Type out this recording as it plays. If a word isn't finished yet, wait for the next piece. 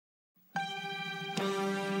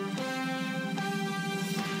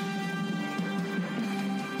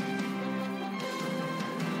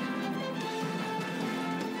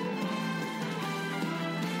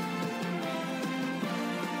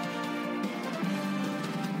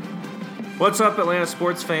What's up, Atlanta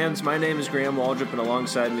sports fans? My name is Graham Waldrop, and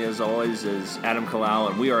alongside me, as always, is Adam Kalal,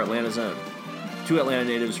 and we are Atlanta Zone. Two Atlanta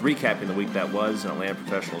natives recapping the week that was in Atlanta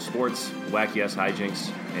professional sports, wacky-ass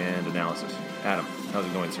hijinks, and analysis. Adam, how's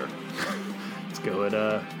it going, sir? It's going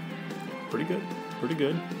pretty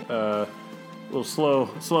good. A little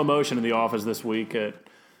slow motion in the office this week at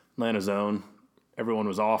Atlanta Zone. Everyone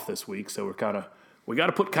was off this week, so we got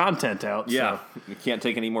to put content out. Yeah, you can't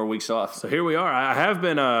take any more weeks off. So here we are. I have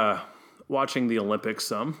been watching the Olympics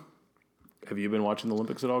some. Have you been watching the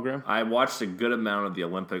Olympics at all, Graham? I watched a good amount of the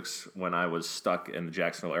Olympics when I was stuck in the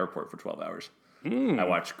Jacksonville airport for 12 hours. I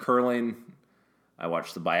watched curling. I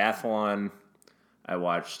watched the biathlon. I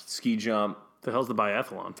watched ski jump. The hell's the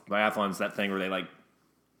biathlon? Biathlon's that thing where they,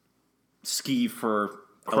 ski for...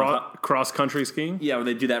 Cross-country skiing? Yeah, where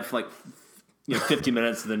they do that for, 50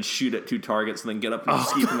 minutes and then shoot at two targets and then get up and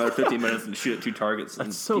ski for another 50 minutes and shoot at two targets.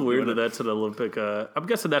 That's so weird that that's an Olympic... I'm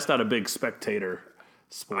guessing that's not a big spectator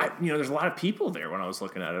sport. There's a lot of people there when I was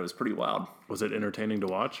looking at it. It was pretty wild. Was it entertaining to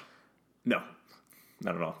watch? No,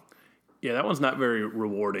 not at all. Yeah, that one's not very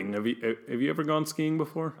rewarding. Have you ever gone skiing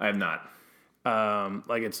before? I have not.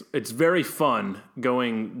 It's very fun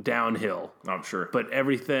going downhill. I'm sure. But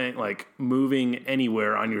everything, moving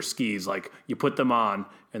anywhere on your skis, you put them on,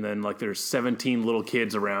 and then, there's 17 little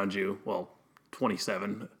kids around you. Well,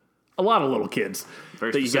 27. A lot of little kids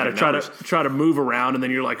Very that you got to specific try to move around, and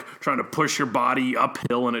then you're, trying to push your body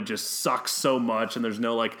uphill, and it just sucks so much, and there's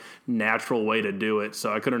no, natural way to do it.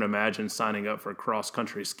 So I couldn't imagine signing up for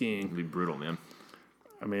cross-country skiing. It'd be brutal, man.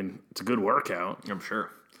 I mean, it's a good workout. I'm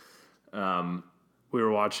sure. We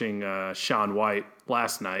were watching Shaun White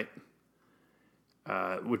last night,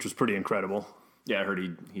 which was pretty incredible. Yeah, I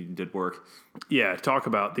heard he did work. Yeah, talk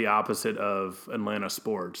about the opposite of Atlanta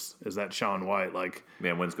sports. Is that Shaun White?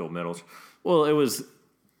 Man wins gold medals. Well, it was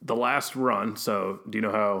the last run. So, do you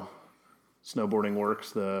know how snowboarding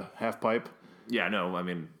works? The half pipe. Yeah, no. I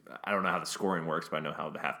mean, I don't know how the scoring works, but I know how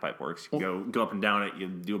the half pipe works. You go up and down it. You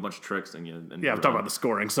do a bunch of tricks, and you. And yeah, I'm talking about the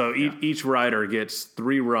scoring. So each rider gets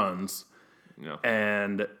 3 runs. Yeah.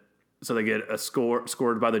 And so they get a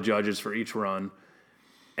scored by the judges for each run.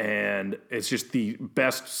 And it's just the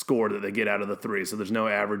best score that they get out of the 3. So there's no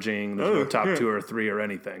averaging. There's no top 2 or 3 or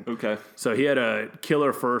anything. Okay. So he had a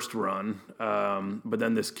killer first run. But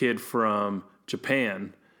then this kid from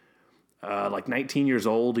Japan, 19 years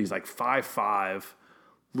old, he's 5'5",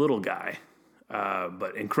 little guy,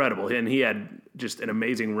 but incredible. And he had just an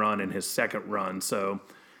amazing run in his second run. So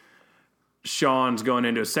Sean's going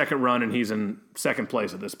into his second run, and he's in second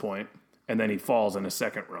place at this point, and then he falls in his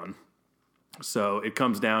second run. So it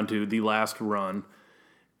comes down to the last run,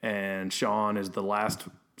 and Sean is the last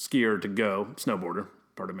skier to go, snowboarder,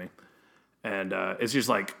 pardon me. And it's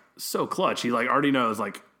just so clutch. He already knows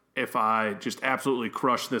if I just absolutely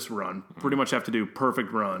crush this run, pretty much have to do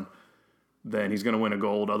perfect run, then he's going to win a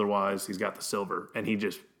gold. Otherwise, he's got the silver, and he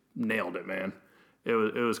just nailed it, man. It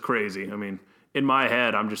was crazy. I mean, in my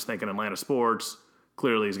head, I'm just thinking Atlanta sports.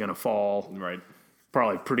 Clearly, he's going to fall. Right.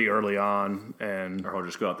 Probably pretty early on. Or he'll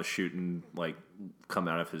just go out the chute and, come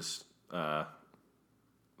out of his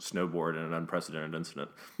snowboard in an unprecedented incident.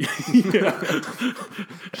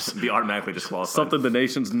 Just be automatically disqualified. Something the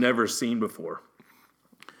nation's never seen before.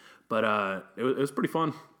 But it was pretty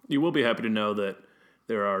fun. You will be happy to know that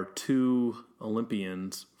there are 2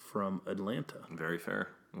 Olympians from Atlanta. Very fair.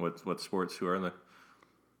 What sports? Who are they?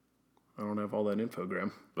 I don't have all that info,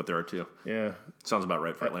 Graham. But there are 2. Yeah. Sounds about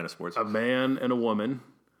right for Atlanta sports. A man and a woman.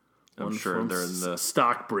 I'm sure they're in the...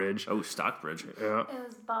 Stockbridge. Oh, Stockbridge. Yeah. It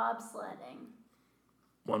was bobsledding.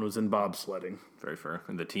 One was in bobsledding. Very fair.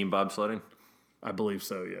 And the team bobsledding? I believe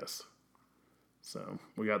so, yes. So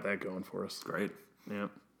we got that going for us. Great. Yeah.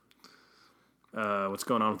 What's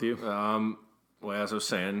going on with you? Well, as I was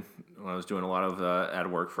saying, when I was doing a lot of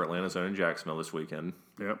ad work for Atlanta Zone in Jacksonville this weekend,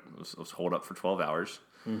 Yep. I was holed up for 12 hours.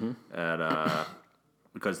 Mm-hmm. And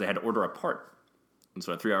because they had to order a part. And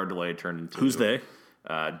so a 3-hour delay turned into... Who's they?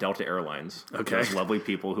 Delta Airlines. Okay. Those lovely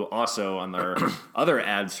people who also, on their other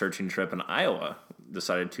ad searching trip in Iowa,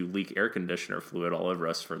 decided to leak air conditioner fluid all over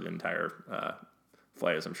us for the entire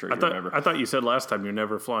flight, as I'm sure you remember. I thought you said last time you're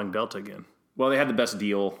never flying Delta again. Well, they had the best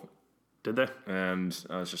deal. Did they? And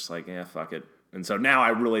I was just like, yeah, fuck it. And so now I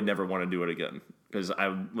really never want to do it again because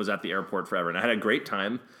I was at the airport forever. And I had a great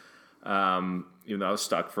time, even though I was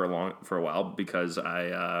stuck for a while because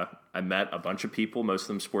I met a bunch of people, most of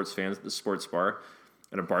them sports fans at the sports bar,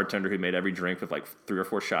 and a bartender who made every drink with 3 or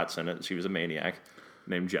 4 shots in it. She was a maniac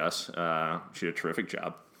named Jess. She did a terrific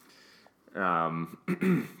job. I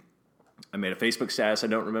made a Facebook status I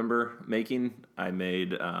don't remember making. I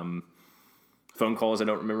made phone calls I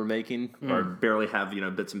don't remember making or barely have,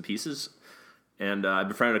 bits and pieces. And I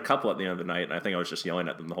befriended a couple at the end of the night, and I think I was just yelling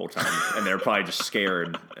at them the whole time. And they were probably just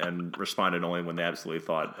scared and responded only when they absolutely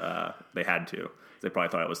thought they had to. They probably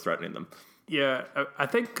thought I was threatening them. Yeah, I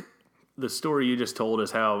think the story you just told is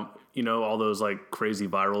how, all those like crazy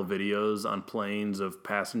viral videos on planes of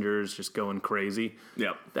passengers just going crazy.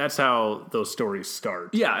 Yeah. That's how those stories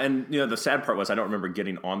start. Yeah, and the sad part was I don't remember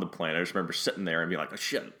getting on the plane. I just remember sitting there and being like, oh,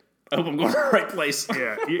 shit, I hope I'm going to the right place.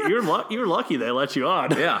 Yeah, you're lucky they let you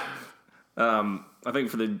on. Yeah. I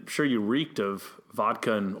think I'm sure you reeked of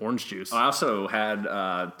vodka and orange juice. I also had 2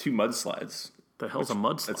 mudslides. The hell's a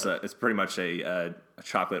mudslide? It's pretty much a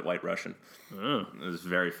chocolate White Russian. Oh. It was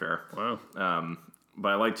very fair. Wow.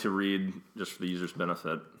 But I like to read, just for the user's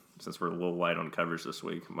benefit, since we're a little light on coverage this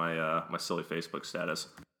week, my silly Facebook status.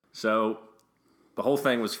 So the whole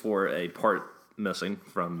thing was for a part missing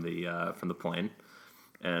from the plane,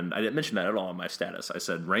 and I didn't mention that at all in my status. I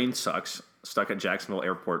said, "Rain sucks. Stuck at Jacksonville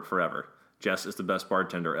Airport forever. Jess is the best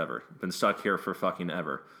bartender ever. Been stuck here for fucking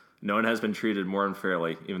ever. No one has been treated more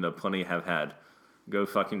unfairly, even though plenty have had. Go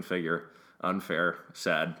fucking figure. Unfair.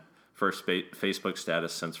 Sad. First Facebook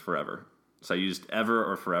status since forever." So I used ever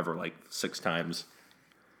or forever like 6 times,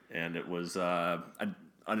 and it was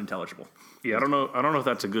unintelligible. Yeah, I don't know if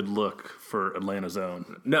that's a good look for Atlanta's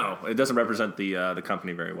own. No, it doesn't represent the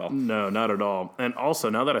company very well. No, not at all. And also,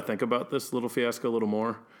 now that I think about this little fiasco a little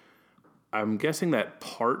more, I'm guessing that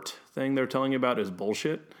part thing they're telling you about is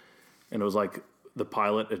bullshit, and it was like the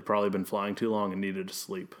pilot had probably been flying too long and needed to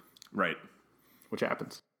sleep. Right. Which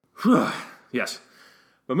happens. Yes.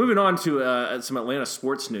 But moving on to some Atlanta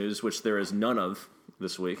sports news, which there is none of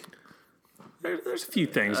this week. There's a few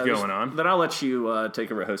things going on. Then I'll let you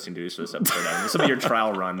take over hosting duties for this episode. This will be your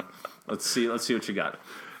trial run. Let's see what you got.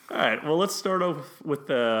 All right. Well, let's start off with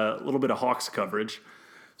a little bit of Hawks coverage.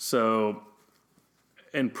 So,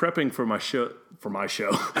 in prepping for my show.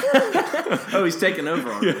 Oh, he's taking over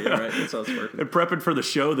already. Yeah. Right. That's how it's working. In prepping for the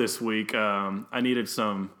show this week, I needed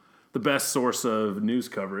the best source of news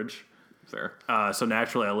coverage. Fair. So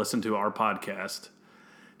naturally, I listened to our podcast.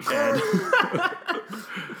 And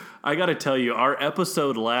I got to tell you, our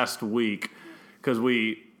episode last week, because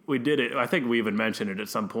we did it, I think we even mentioned it at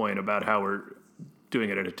some point about how we're doing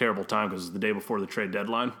it at a terrible time because it's the day before the trade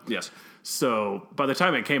deadline. Yes. So by the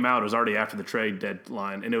time it came out, it was already after the trade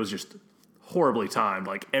deadline, and it was just horribly timed.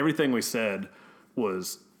 Like, everything we said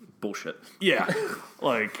was bullshit. Yeah.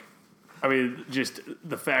 Like, I mean, just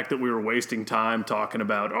the fact that we were wasting time talking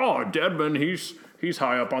about, Dedmon, he's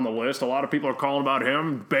high up on the list. A lot of people are calling about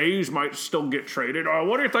him. Bays might still get traded.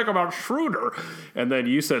 What do you think about Schroeder? And then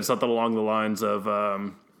you said something along the lines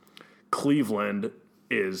of Cleveland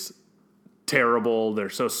is terrible.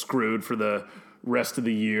 They're so screwed for the rest of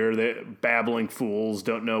the year. They babbling fools,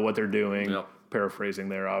 don't know what they're doing. Yep. Paraphrasing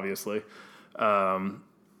there, obviously. And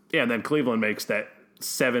then Cleveland makes that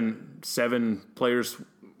seven players.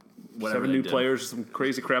 Whatever 7 new players, some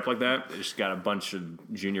crazy crap like that. They just got a bunch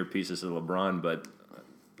of junior pieces of LeBron, but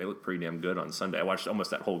they look pretty damn good on Sunday. I watched almost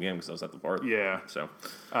that whole game because I was at the bar. Yeah. So,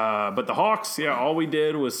 but the Hawks, all we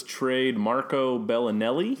did was trade Marco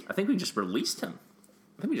Bellinelli. I think we just released him.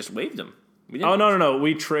 I think we just waived him. No.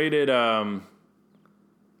 We traded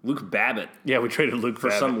Luke Babbitt. Yeah, we traded Luke for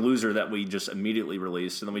Babbitt. some loser that we just immediately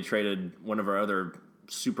released, and then we traded one of our other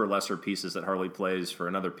super lesser pieces that hardly plays for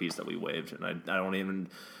another piece that we waived. And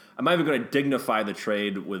I'm not even going to dignify the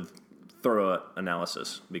trade with thorough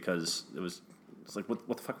analysis because it's like,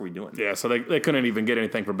 what the fuck are we doing? Yeah, so they couldn't even get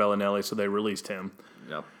anything for Bellinelli, so they released him.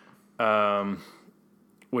 Yep.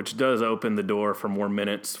 Which does open the door for more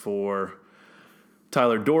minutes for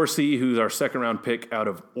Tyler Dorsey, who's our second-round pick out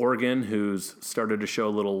of Oregon, who's started to show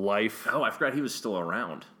a little life. Oh, I forgot he was still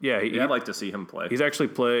around. Yeah, I'd like to see him play. He's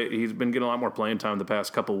been getting a lot more playing time the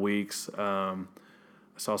past couple weeks. I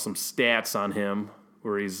saw some stats on him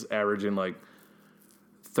where he's averaging like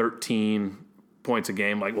 13 points a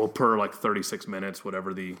game, per 36 minutes,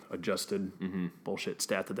 whatever the adjusted bullshit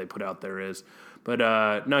stat that they put out there is.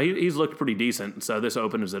 But no, he's looked pretty decent. So this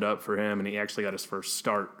opens it up for him, and he actually got his first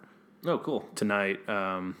start. Oh, cool. Tonight.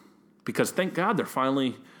 Because thank God they're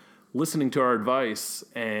finally listening to our advice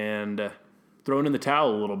and throwing in the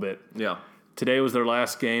towel a little bit. Yeah. Today was their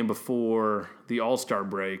last game before the All-Star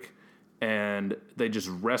break, and they just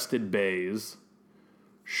rested Bays.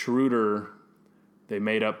 Schroeder, they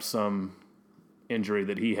made up some injury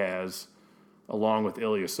that he has, along with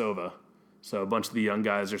Ilyasova. So a bunch of the young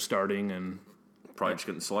guys are starting, and probably just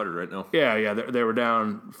getting slaughtered right now. Yeah, they were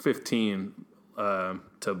down 15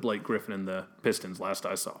 to Blake Griffin and the Pistons last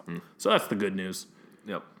I saw. So that's the good news.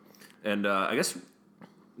 Yep. And I guess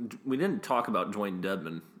we didn't talk about Dwayne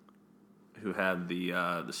Dedmon, who had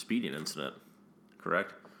the speeding incident,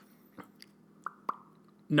 correct?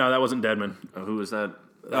 No, that wasn't Deadman. Oh, who was that?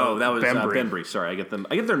 Oh, that was Bembry. Bembry. Sorry, I get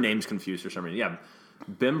their names confused for some reason. Yeah,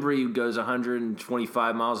 Bembry goes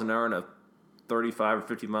 125 miles an hour in a 35 or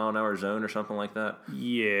 50 mile an hour zone or something like that.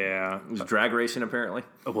 Yeah. It was drag racing apparently.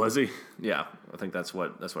 Was he? Yeah, I think that's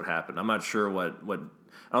what happened. I'm not sure what I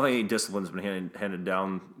don't think any discipline's been handed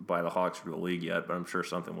down by the Hawks or the league yet, but I'm sure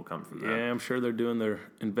something will come from that. Yeah, I'm sure they're doing their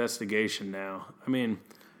investigation now. I mean,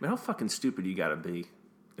 how fucking stupid you got to be.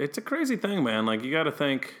 it's a crazy thing, man. Like, you got to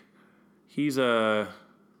think he's a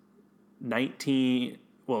 19.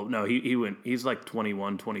 Well, no, he's like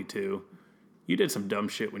 21, 22. You did some dumb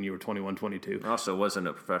shit when you were 21, 22. Also, wasn't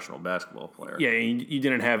a professional basketball player. Yeah, you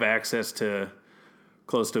didn't have access to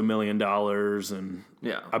close to $1 million, and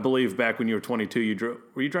Yeah. I believe back when you were 22,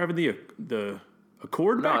 were you driving the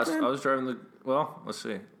Accord No, back then? I was driving the. Well, let's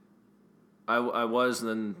see. I was, and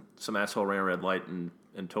then some asshole ran a red light and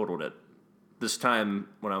totaled it. This time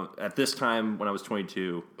when I was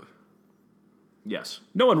 22. Yes.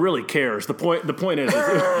 No one really cares. The point is,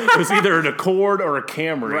 it was either an Accord or a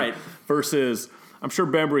Camry, Right. Versus, I'm sure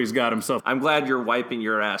Bembry's got himself. I'm glad you're wiping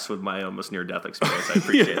your ass with my almost near-death experience. I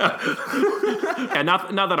appreciate that. And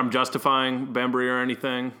not that I'm justifying Bembry or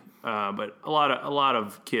anything, but a lot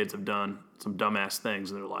of kids have done some dumbass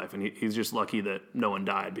things in their life, and he's just lucky that no one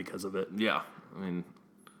died because of it. Yeah, I mean,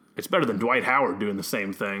 It's better than Dwight Howard doing the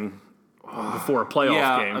same thing before a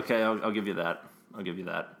playoff game. Okay, I'll give you that. I don't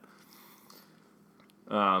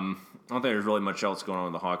think there's really much else going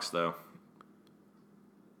on with the Hawks, though.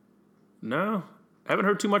 No, I haven't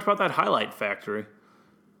heard too much about that highlight factory.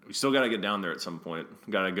 We still got to get down there at some point.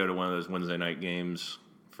 Got to go to one of those Wednesday night games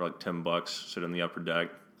for like $10, sit in the upper deck,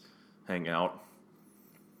 hang out,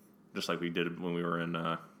 just like we did when we were in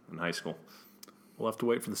high school. We'll have to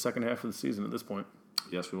wait for the second half of the season at this point.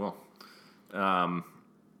 Yes, we will.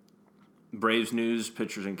 Braves news,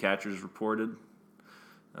 pitchers and catchers reported,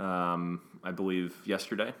 I believe,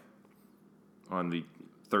 yesterday on the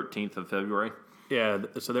 13th of February. Yeah,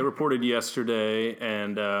 so they reported yesterday,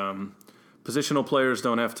 and positional players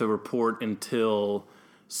don't have to report until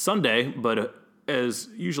Sunday, but as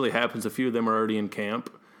usually happens, a few of them are already in camp,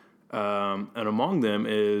 and among them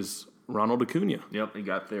is Ronald Acuna. Yep, he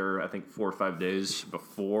got there, I think, 4 or 5 days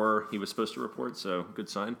before he was supposed to report, so good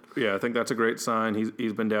sign. Yeah, I think that's a great sign.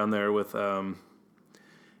 He's been down there with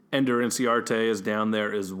Ender Inciarte is down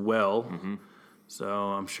there as well, so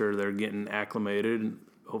I'm sure they're getting acclimated.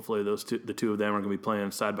 Hopefully, the two of them are going to be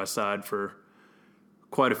playing side by side for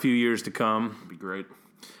quite a few years to come. Be great.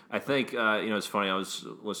 I think it's funny. I was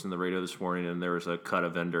listening to the radio this morning, and there was a cut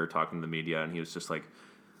of Ender talking to the media, and he was just like,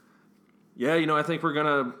 "Yeah, I think we're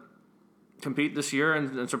gonna compete this year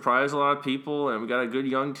and surprise a lot of people, and we got a good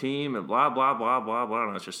young team, and blah blah blah blah blah."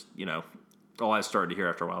 And it's just all I started to hear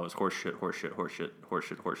after a while was horseshit, horseshit, horseshit,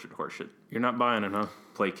 horseshit, horseshit, horseshit. You're not buying it, huh?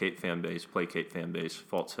 Placate fan base,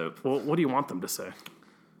 false hope. Well, what do you want them to say?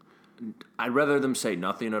 I'd rather them say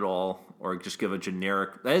nothing at all or just give a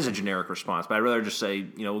generic – that is a generic response, but I'd rather just say,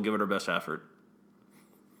 we'll give it our best effort.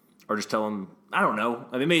 Or just tell them – I don't know.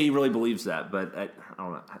 I mean, maybe he really believes that, but I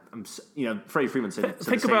don't know. Freddie Freeman said the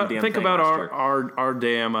same damn thing Think about last year. our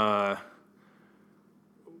damn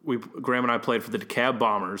Graham and I played for the DeKalb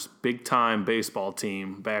Bombers, big-time baseball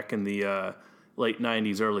team back in the late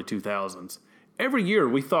 90s, early 2000s. Every year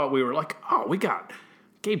we thought we were like, oh, we got –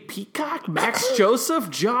 Gabe Peacock, Max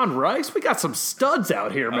Joseph, John Rice. We got some studs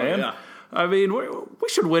out here, man. Yeah. I mean, we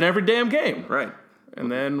should win every damn game. Right.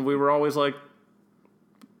 And then we were always like,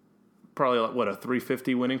 probably like, what, a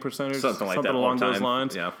 350 winning percentage? Something like that. along time. those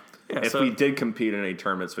lines. Yeah. If we did compete in any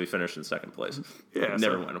tournaments, we finished in second place. Yeah,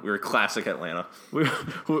 Never won. We were classic Atlanta. we I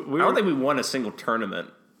don't think we won a single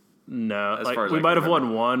tournament. No. As far as we I might can have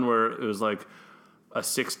won one where it was like a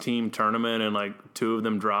 6-team tournament, and like 2 of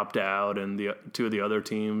them dropped out, and the 2 of the other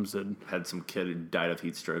teams had some kid who died of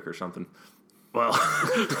heat stroke or something. Well,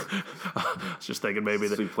 I was just thinking maybe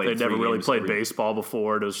So they'd never really played baseball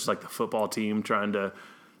before. It was just like the football team trying to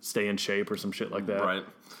stay in shape or some shit like that. Right.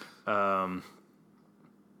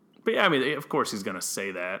 But yeah, I mean, of course he's going to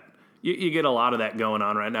say that. You get a lot of that going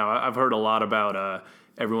on right now. I've heard a lot about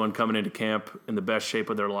everyone coming into camp in the best shape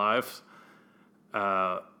of their lives,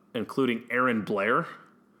 including Aaron Blair,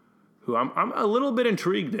 who I'm a little bit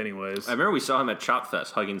intrigued anyways. I remember we saw him at Chop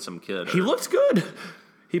Fest hugging some kid. He looks good.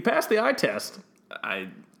 He passed the eye test.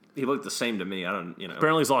 He looked the same to me. I don't,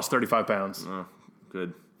 Apparently he's lost 35 pounds. Oh,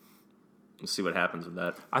 good. Let's see what happens with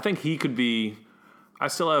that. I think he could be... I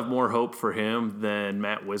still have more hope for him than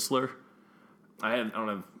Matt Whistler. I don't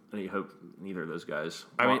have any hope in either of those guys.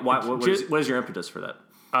 I mean, what is your impetus for that?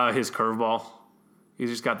 His curveball. He's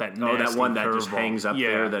just got that Oh, nasty that one that just curveball. hangs up Yeah.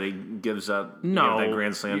 there that he gives up. No, that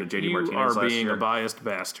grand slam to JD Martinez You are last being year. a biased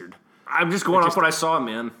bastard. I'm just going off what I saw,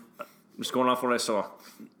 man. Just going off what I saw.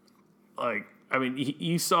 Like, I mean,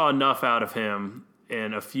 you saw enough out of him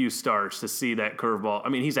in a few starts to see that curveball. I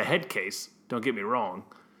mean, he's a head case. Don't get me wrong.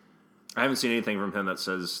 I haven't seen anything from him that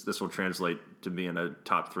says this will translate to being a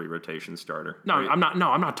top 3 rotation starter. No, I'm not. No,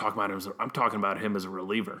 I'm not talking about him. I'm talking about him as a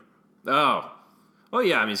reliever, Oh,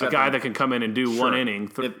 yeah. I mean, he's a got guy that can come in and do one inning.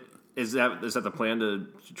 Is that the plan to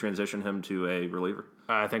transition him to a reliever?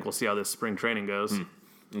 I think we'll see how this spring training goes.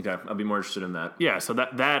 Okay, I'll be more interested in that. Yeah, so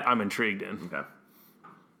that I'm intrigued in. Okay.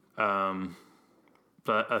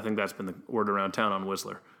 But I think that's been the word around town on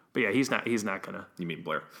Whistler. But yeah, he's not gonna You mean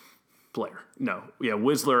Blair? Blair. No, yeah,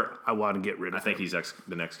 Whistler. I want to get rid of. I think he's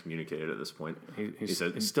been excommunicated at this point. He's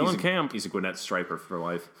still in camp. He's a Gwinnett Striper for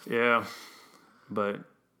life. Yeah, but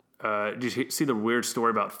did you see the weird story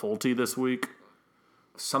about Fulte this week?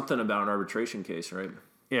 Something about an arbitration case, right?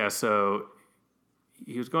 Yeah, so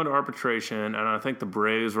he was going to arbitration, and I think the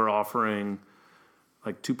Braves were offering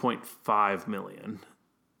like $2.5 million,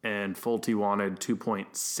 and Fulte wanted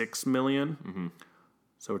 $2.6 million. Mm-hmm.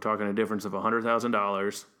 So we're talking a difference of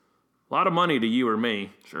 $100,000. A lot of money to you or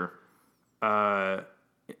me. Sure.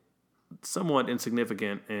 Somewhat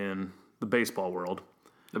insignificant in the baseball world.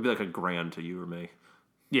 That'd be like $1,000 to you or me.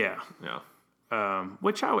 Yeah. Yeah.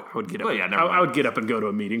 Which I would get up. Well, yeah, never mind. I would get up and go to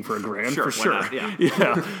a meeting for $1,000 Sure, for why sure. not?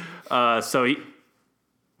 Yeah. Yeah. So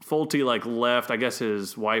Fulte like left. I guess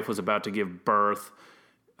his wife was about to give birth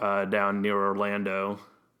down near Orlando,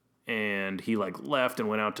 and he like left and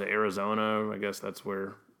went out to Arizona. I guess that's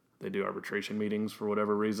where they do arbitration meetings for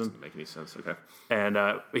whatever reason. Doesn't make any sense. Okay. And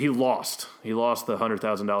he lost. He lost the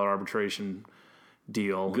 $100,000 arbitration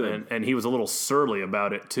deal. Good. And he was a little surly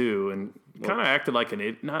about it too, and kind of acted like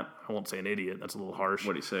I won't say an idiot. That's a little harsh.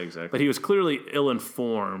 What do you say exactly? But he was clearly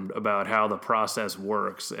ill-informed about how the process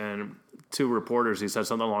works. And to reporters, he said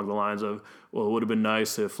something along the lines of, well, it would have been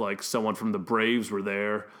nice if like someone from the Braves were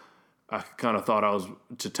there. I kind of thought I was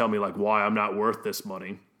to tell me like why I'm not worth this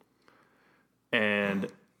money. And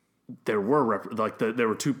there were there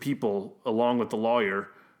were two people along with the lawyer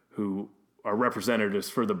who are representatives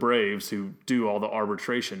for the Braves who do all the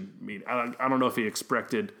arbitration meet. I don't know if he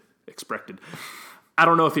expected. I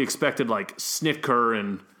don't know if he expected like Snitker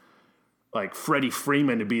and like Freddie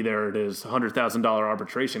Freeman to be there at his $100,000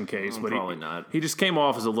 arbitration case, but probably not. He just came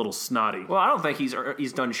off as a little snotty. Well, I don't think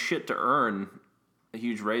he's done shit to earn a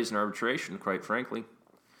huge raise in arbitration, quite frankly.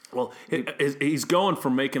 Well, he's going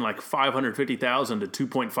from making like $550,000 to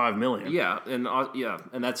 $2.5 million. Yeah,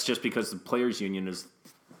 and that's just because the players' union is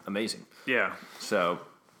amazing. Yeah. So,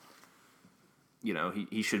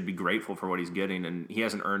 he should be grateful for what he's getting, and he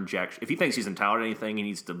hasn't earned jack. If he thinks he's entitled to anything, he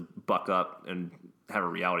needs to buck up and have a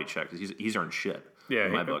reality check because he's earned shit. Yeah,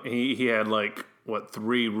 in my book. He had like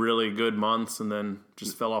 3 really good months and then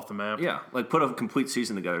just fell off the map. Yeah, like put a complete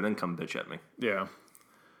season together, then come bitch at me. Yeah.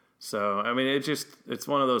 So I mean, it's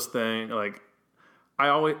one of those things. Like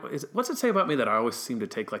what's it say about me that I always seem to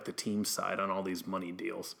take like the team side on all these money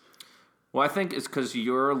deals? Well, I think it's because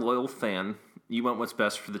you're a loyal fan. You want what's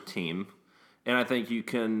best for the team, and I think you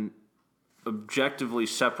can objectively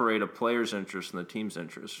separate a player's interest and the team's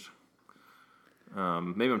interest.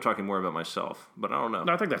 Maybe I'm talking more about myself, but I don't know.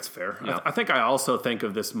 No, I think that's fair. Yeah. I think I also think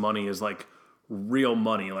of this money as like real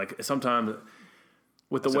money. Like sometimes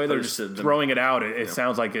with the way they're just throwing it out, it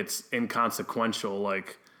sounds like it's inconsequential.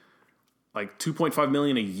 Like $2.5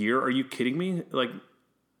 million a year. Are you kidding me? Like,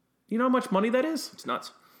 you know how much money that is? It's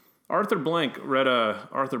nuts. Arthur Blank read a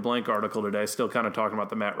Arthur Blank article today, still kind of talking about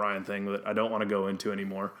the Matt Ryan thing that I don't want to go into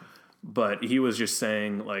anymore. But he was just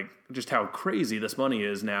saying like just how crazy this money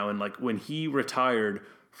is now. And like when he retired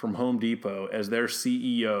from Home Depot as their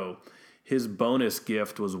CEO, his bonus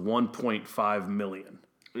gift was $1.5 million.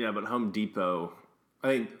 Yeah, but Home Depot,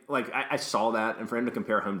 I saw that, and for him to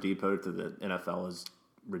compare Home Depot to the NFL is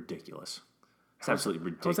ridiculous. It's absolutely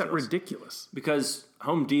ridiculous. How is that ridiculous? Because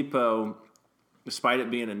Home Depot, despite it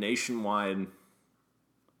being a nationwide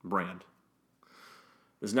brand,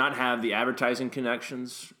 does not have the advertising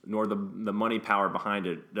connections nor the money power behind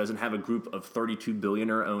it. It doesn't have a group of 32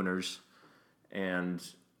 billionaire owners, and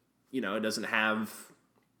it doesn't have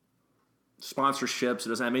sponsorships. It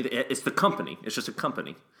doesn't have anything. It's the company. It's just a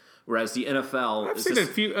company. Whereas the NFL, I've seen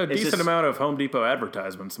a decent amount of Home Depot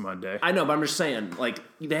advertisements in my day. I know, but I'm just saying, like,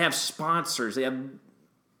 they have sponsors, they have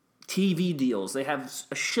TV deals, they have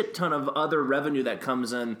a shit ton of other revenue that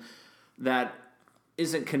comes in that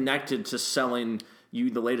isn't connected to selling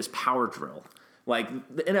you the latest power drill.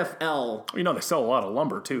 Like, the NFL... They sell a lot of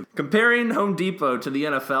lumber, too. Comparing Home Depot to the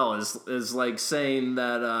NFL is like saying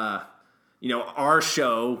that our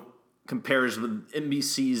show compares with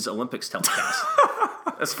NBC's Olympics telecast.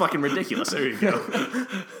 That's fucking ridiculous. There you go.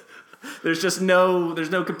 There's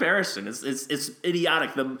no comparison. It's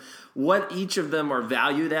idiotic. What each of them are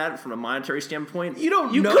valued at from a monetary standpoint,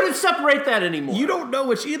 you couldn't separate that anymore. You don't know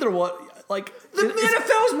which either one. Like the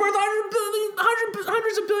NFL is worth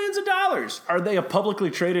hundreds of billions of dollars. Are they a publicly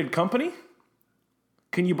traded company?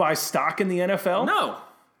 Can you buy stock in the NFL? No.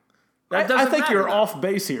 I think you're off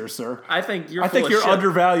base here, sir. I think you're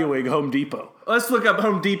undervaluing Home Depot. Let's look up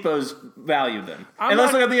Home Depot's value then.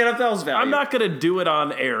 Let's look up the NFL's value. I'm not going to do it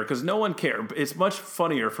on air because no one cares. It's much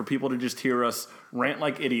funnier for people to just hear us rant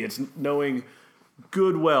like idiots, knowing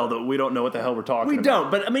good well that we don't know what the hell we're talking about. We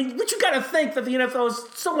don't, but you got to think that the NFL is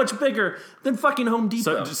so much bigger than fucking Home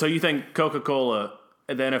Depot. So you think Coca-Cola,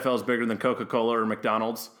 the NFL is bigger than Coca-Cola or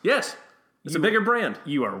McDonald's? Yes. It's a bigger brand.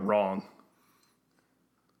 You are wrong.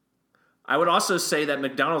 I would also say that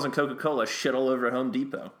McDonald's and Coca-Cola shit all over Home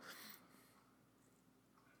Depot.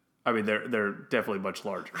 I mean, they're definitely much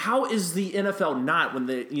larger. How is the NFL not when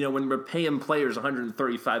when we're paying players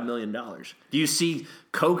 $135 million? Do you see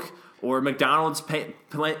Coke or McDonald's paying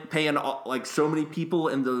like so many people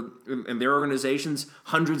in their organizations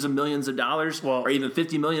hundreds of millions of dollars, or even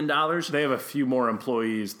 $50 million? They have a few more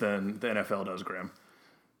employees than the NFL does, Graham.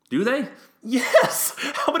 Do they? Yes.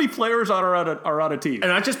 How many players are on a team?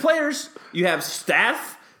 And not just players. You have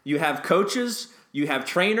staff. You have coaches. You have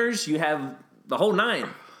trainers. You have the whole nine.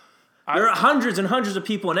 There are hundreds and hundreds of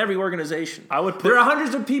people in every organization. There are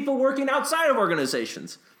hundreds of people working outside of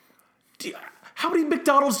organizations. How many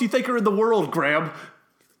McDonald's do you think are in the world, Graham?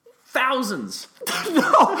 Thousands.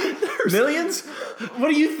 No. Millions? What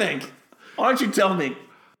do you think? Why don't you tell me?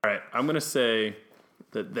 All right. I'm going to say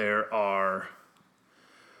that there are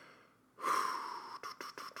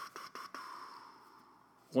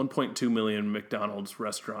 1.2 million McDonald's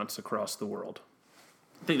restaurants across the world.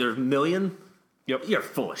 I think there's a million? Yep. You're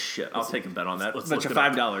full of shit. I'll take a bet on that. Let's bet you look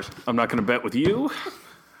it up. $5. I'm not going to bet with you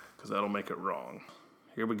because that'll make it wrong.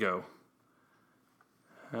 Here we go.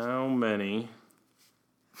 How many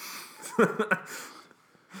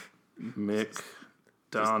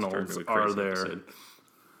McDonald's are there?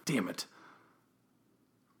 Damn it.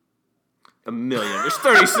 A million. There's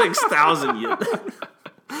 36,000 yet.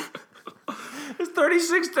 There's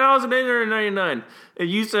 36,899. And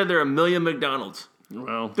you said there are a million McDonald's.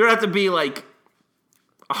 Well, there have to be like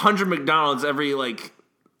 100 McDonald's every like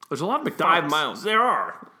there's a lot of McDonald's. 5 miles. There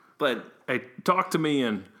are. But hey, talk to me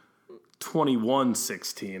in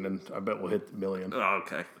 2116 and I bet we'll hit the million. Oh,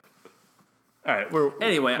 okay. All right.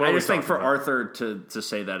 Anyway, I just think for Arthur to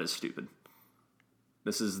say that is stupid.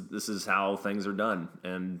 This is how things are done.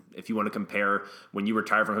 And if you want to compare when you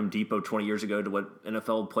retired from Home Depot 20 years ago to what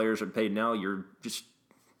NFL players are paid now, you're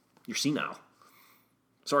senile.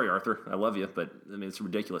 Sorry, Arthur. I love you, but it's a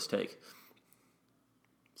ridiculous take.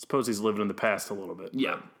 Suppose he's living in the past a little bit.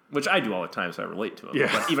 Yeah, which I do all the time, so I relate to him.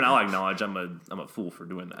 Yeah. But even I'll acknowledge I'm a fool for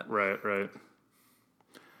doing that. Right.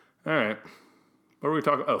 All right. What were we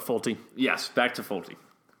talking? Oh, Fulte. Yes, back to Fulte.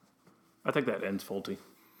 I think that ends Fulte.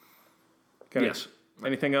 Yes.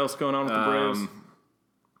 Anything else going on with the Braves?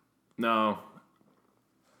 No.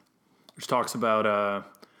 There's talks about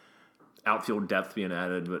outfield depth being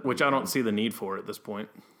added, but which I don't see the need for at this point.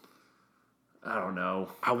 I don't know.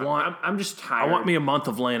 I'm just tired. I want me a month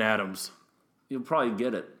of Lane Adams. You'll probably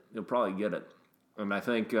get it. And I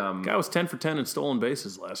think guy was 10 for 10 in stolen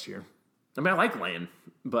bases last year. I mean, I like Lane,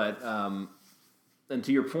 but and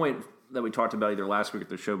to your point that we talked about either last week or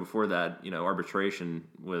the show before that, arbitration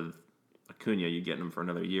with Acuna, you get him for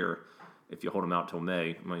another year. If you hold him out till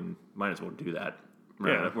May, I mean, might as well do that.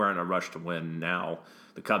 We're in a rush to win now.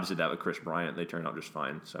 The Cubs did that with Chris Bryant. They turned out just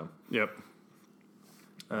fine. So yep,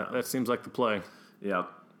 that seems like the play. Yeah,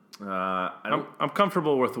 I'm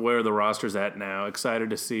comfortable with where the roster's at now. Excited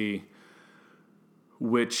to see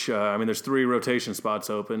which. There's 3 rotation spots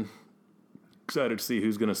open. Excited to see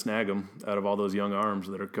who's going to snag them out of all those young arms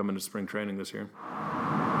that are coming to spring training this year.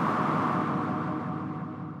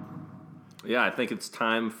 Yeah, I think it's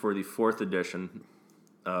time for the 4th edition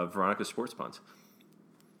of Veronica's Sports Puns.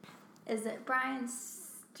 Is it Brian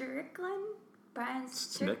Strickland? Brian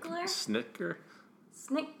Strickler?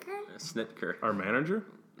 Snitker. Our manager?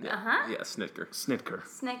 Yeah. Uh-huh. Yeah, Snitker. Snicker.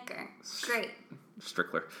 Great.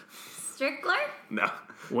 Strickler. Strickler? No.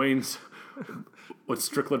 Wayne's. What's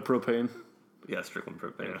Strickland propane? Yeah, Strickland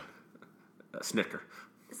propane. Yeah. Snitker.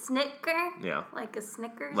 Snitker? Yeah. Like a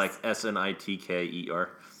Snickers? Like Snitker.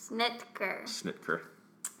 Snitker.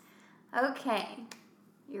 Okay.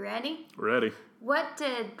 You ready? Ready. What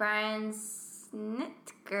did Brian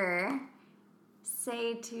Snitker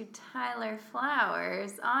say to Tyler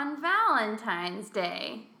Flowers on Valentine's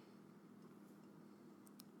Day?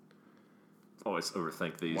 Always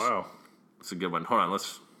overthink these. Wow. It's a good one. Hold on,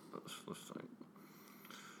 let's think.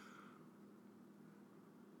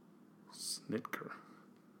 Snitker.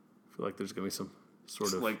 I feel like there's going to be some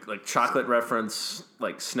sort of... Like chocolate reference,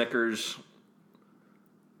 like Snickers.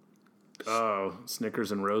 Oh,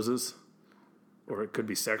 Snickers and roses? Or it could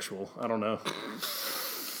be sexual. I don't know.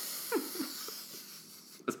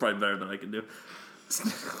 That's probably better than I can do.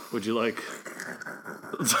 Would you like...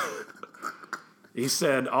 He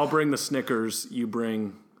said, I'll bring the Snickers, you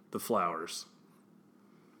bring the flowers.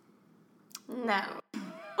 No.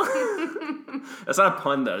 That's not a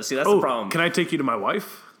pun, though. See, that's the problem. Can I take you to my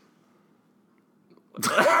wife? How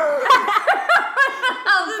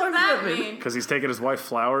does that mean? Because he's taking his wife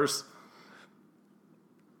flowers.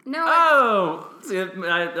 No, Oh! See,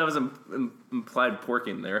 that was implied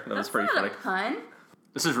porking there. That was that's pretty not funny. a pun.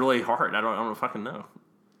 This is really hard. I don't fucking know.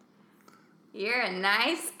 You're a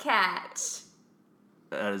nice catch.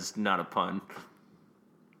 That is not a pun.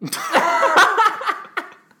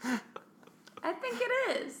 I think it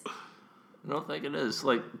is. I don't think it is.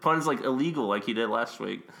 Like, pun's like illegal like he did last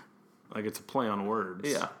week. Like it's a play on words.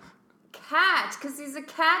 Yeah. Catch, because he's a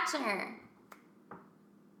catcher.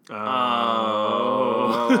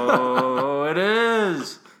 Oh, it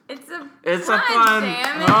is. It's a pun.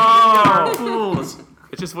 Damn it. Oh, fools.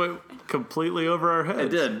 It just went completely over our heads. It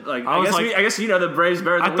did. Like, I I was guess like- I guess you know the Braves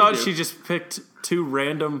better than I thought we do. she just picked two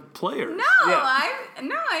random players. No, Yeah.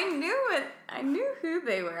 I knew it. I knew who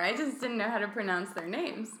they were. I just didn't know how to pronounce their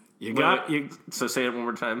names. You Wait, got wait. you. So say it one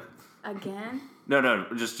more time. Again? No.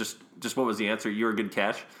 Just what was the answer? You're a good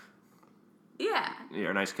catch. Yeah.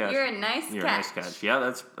 You're a nice catch. You're a nice You're catch. a nice catch. Yeah,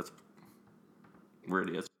 that's where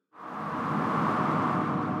it is.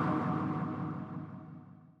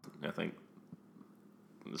 I think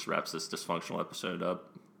this wraps this dysfunctional episode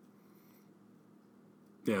up.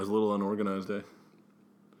 Yeah, it was a little unorganized day.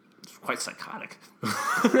 It's quite psychotic.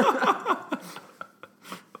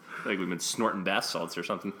 Like we've been snorting bath salts or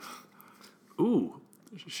something. Ooh,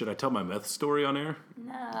 should I tell my meth story on air?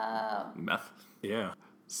 No. Meth. Yeah.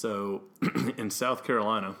 So, in South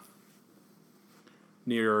Carolina,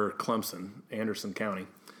 near Clemson, Anderson County,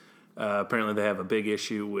 apparently they have a big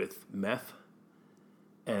issue with meth.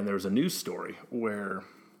 And there was a news story where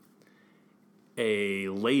a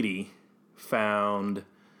lady found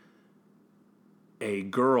a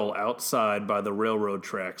girl outside by the railroad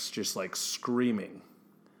tracks just like screaming.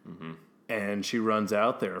 Mm-hmm. And she runs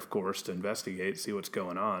out there, of course, to investigate, see what's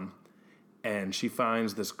going on. And she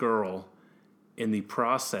finds this girl in the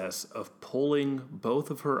process of pulling both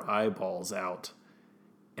of her eyeballs out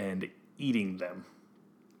and eating them.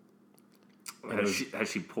 And Has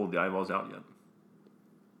she pulled the eyeballs out yet?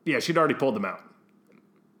 Yeah, she'd already pulled them out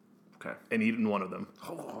Okay. and eaten one of them.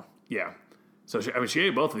 Oh, Yeah. So, she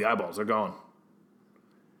ate both of the eyeballs. They're gone.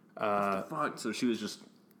 fuck. So she was just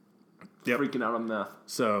Yep. freaking out on meth.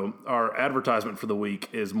 So, our advertisement for the week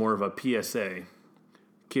is more of a PSA.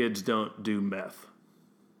 Kids don't do meth.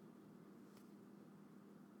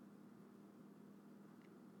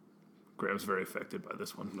 Graham's very affected by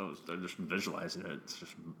this one. No, they're just visualizing it. It's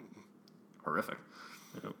just horrific.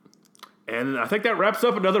 Yep. And I think that wraps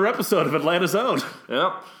up another episode of Atlanta's Own.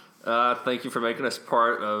 Yep. Thank you for making us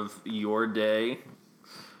part of your day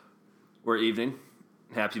or evening.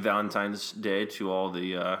 Happy Valentine's Day to all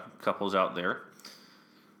the couples out there.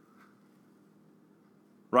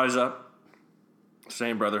 Rise up.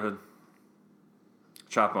 Same brotherhood.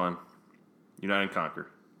 Chop on. Unite and conquer.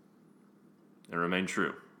 And remain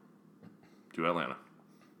true to Atlanta.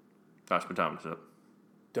 Tosh Patamas up.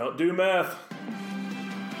 Don't do meth.